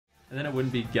And then it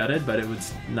wouldn't be gutted, but it would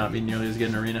not be nearly as good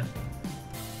in arena.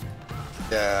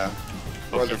 Yeah.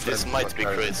 Well, Okay, this might be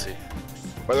crazy.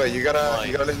 By the way, you gotta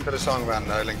listen to the song, man.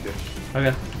 I linked it.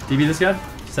 Okay. DB this guy?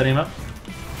 Setting him up?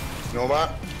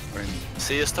 Nova. I mean,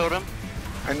 CS totem.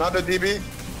 another DB.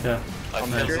 Yeah. I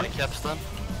failed my capstan.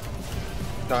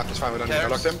 No, it's fine. We don't need to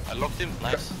lock him. I locked him.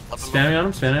 Nice. Spamming on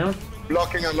him, spamming on him.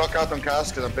 Blocking and lock out on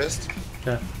cast because I'm pissed.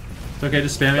 Okay. It's okay,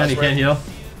 just spamming on, he can't heal.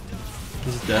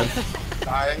 He's dead.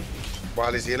 Dying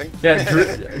while he's healing. Yeah,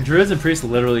 Druids and Priests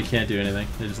literally can't do anything.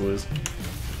 They just lose.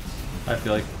 I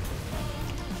feel like.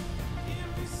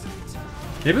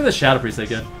 Maybe the Shadow Priest they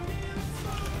could.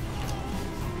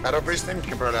 Shadow Priest team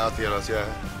can probably out heal us, yeah.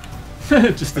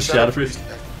 Just the Shadow Priest.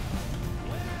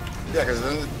 Yeah, because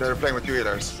then they're playing with 2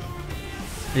 healers.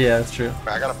 Yeah, that's true.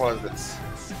 But I gotta pause this.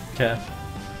 Okay.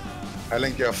 I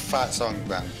link you a fat song,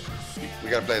 Ben. We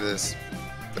gotta play this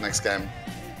the next game.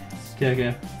 Okay,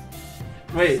 okay.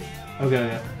 Wait. Okay,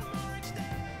 okay.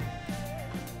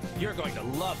 You're going to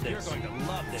love this. You're going to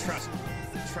love this. Trust me.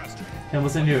 Trust me. Can I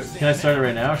listen to it? Can I start it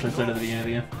right now, or should I start at the beginning of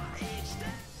the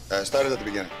game? Start it at the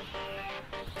beginning.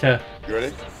 Okay. You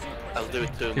ready? I'll do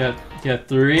it too. Yeah,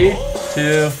 3,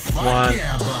 2, 1,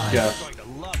 go.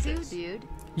 Dude.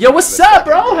 Yo, what's up,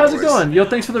 bro? How's it going? Yo,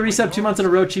 thanks for the reset 2 months in a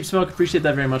row. Cheap Smoke, appreciate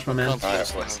that very much, my man. Alright,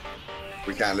 of course.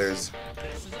 We can't lose.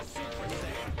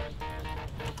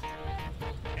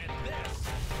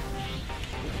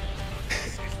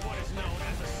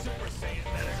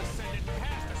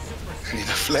 I need a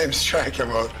flame striker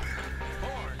mode.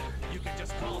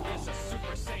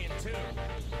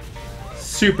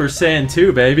 Super Saiyan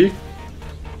 2, baby.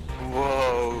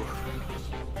 Whoa.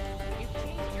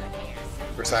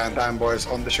 For Saiyan time, boys,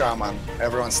 on the Shaman.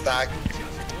 Everyone stack.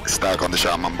 Stack on the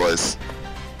Shaman, boys.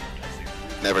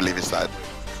 Never leave his side.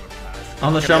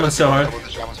 On the Shaman so hard. The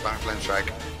Shaman's banner flame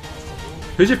strike.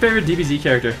 Who's your favorite DBZ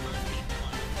character?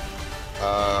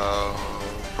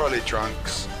 Probably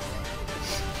Trunks.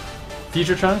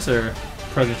 Future Trunks or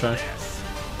present Trunks?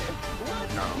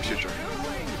 No, future.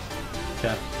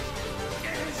 Okay.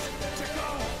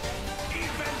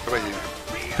 What about you?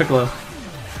 Piccolo.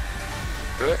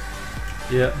 Really?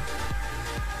 Yeah.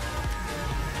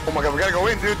 Oh my god, we gotta go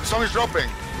in, dude. The song is dropping.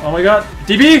 Oh my god.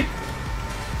 DB!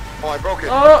 Oh, I broke it.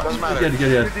 Oh! Doesn't matter. Good, good,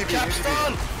 good. New DB, new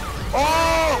DB.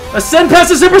 Oh! Ascend past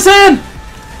the Super Saiyan!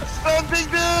 Ascending,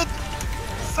 dude!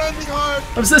 Ascending hard!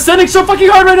 I'm ascending so fucking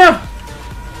hard right now!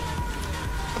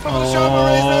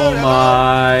 Oh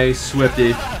my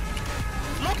Swifty.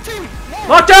 Locked him!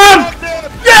 Locked him!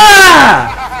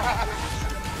 Yeah!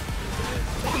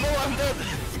 Oh no, I'm dead!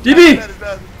 DB!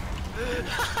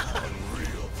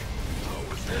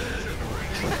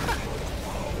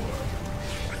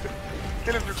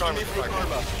 Kill him through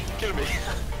karma. Kill me.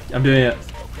 I'm doing it.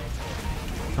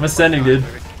 I'm ascending, dude.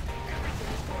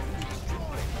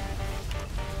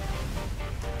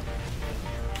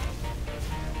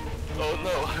 Oh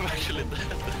no, I'm actually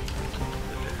dead.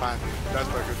 Fine, that's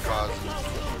for a good cause.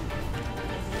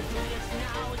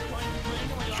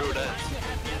 True that.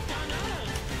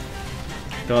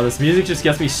 God, this music just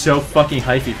gets me so fucking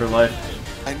hypey for life.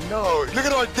 I know. Look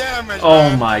at our damage. Oh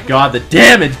man. my god, the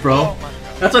damage, bro. Oh my god.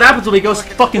 That's what happens when we go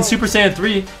fucking Super Saiyan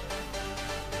 3.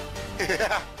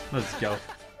 Yeah. Let's go.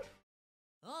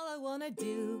 All I wanna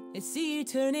do is see you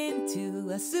turn into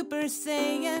a Super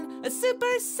Saiyan, a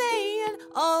Super Saiyan.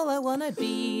 All I wanna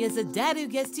be is a dad who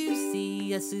gets to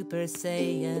see a Super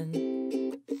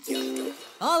Saiyan.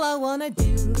 All I wanna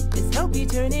do is help you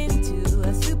turn into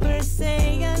a Super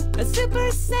Saiyan, a Super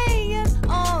Saiyan.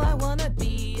 All I wanna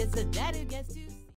be is a dad who gets